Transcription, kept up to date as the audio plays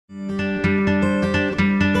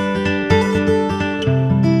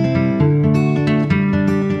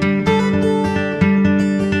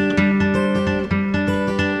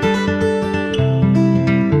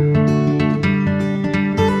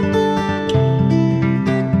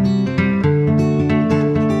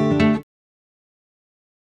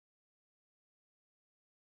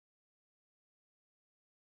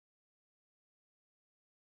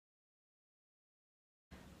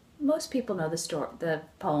Most people know the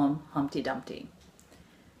poem Humpty Dumpty.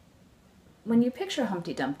 When you picture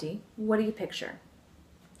Humpty Dumpty, what do you picture?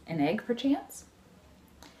 An egg, perchance?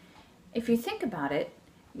 If you think about it,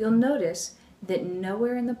 you'll notice that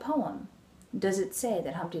nowhere in the poem does it say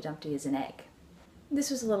that Humpty Dumpty is an egg. This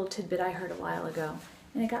was a little tidbit I heard a while ago,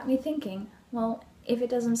 and it got me thinking, well, if it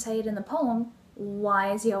doesn't say it in the poem,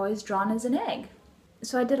 why is he always drawn as an egg?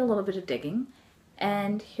 So I did a little bit of digging,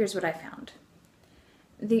 and here's what I found.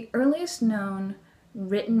 The earliest known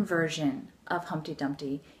written version of Humpty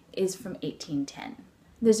Dumpty is from 1810.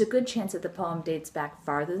 There's a good chance that the poem dates back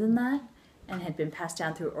farther than that and had been passed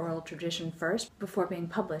down through oral tradition first before being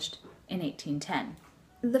published in 1810.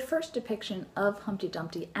 The first depiction of Humpty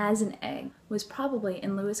Dumpty as an egg was probably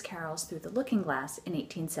in Lewis Carroll's Through the Looking Glass in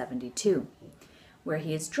 1872, where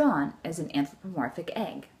he is drawn as an anthropomorphic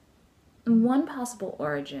egg. One possible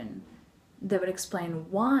origin that would explain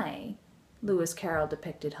why Lewis Carroll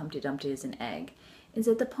depicted Humpty Dumpty as an egg is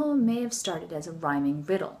that the poem may have started as a rhyming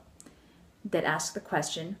riddle that asked the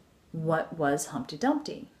question, what was Humpty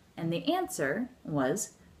Dumpty? And the answer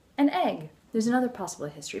was an egg. There's another possible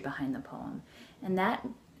history behind the poem, and that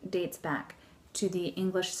dates back to the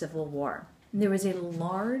English Civil War. There was a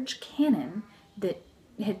large cannon that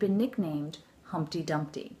had been nicknamed Humpty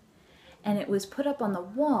Dumpty, and it was put up on the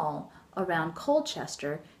wall around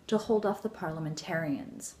Colchester to hold off the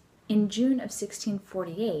parliamentarians. In June of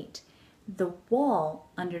 1648, the wall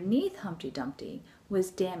underneath Humpty Dumpty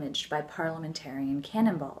was damaged by parliamentarian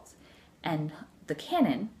cannonballs, and the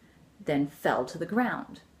cannon then fell to the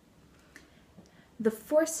ground. The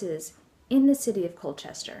forces in the city of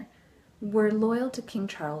Colchester were loyal to King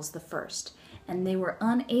Charles I, and they were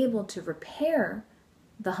unable to repair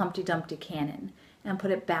the Humpty Dumpty cannon and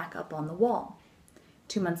put it back up on the wall.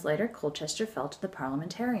 2 months later, Colchester fell to the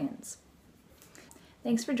parliamentarians.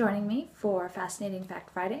 Thanks for joining me for Fascinating Fact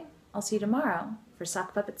Friday. I'll see you tomorrow for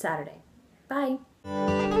Sock Puppet Saturday. Bye!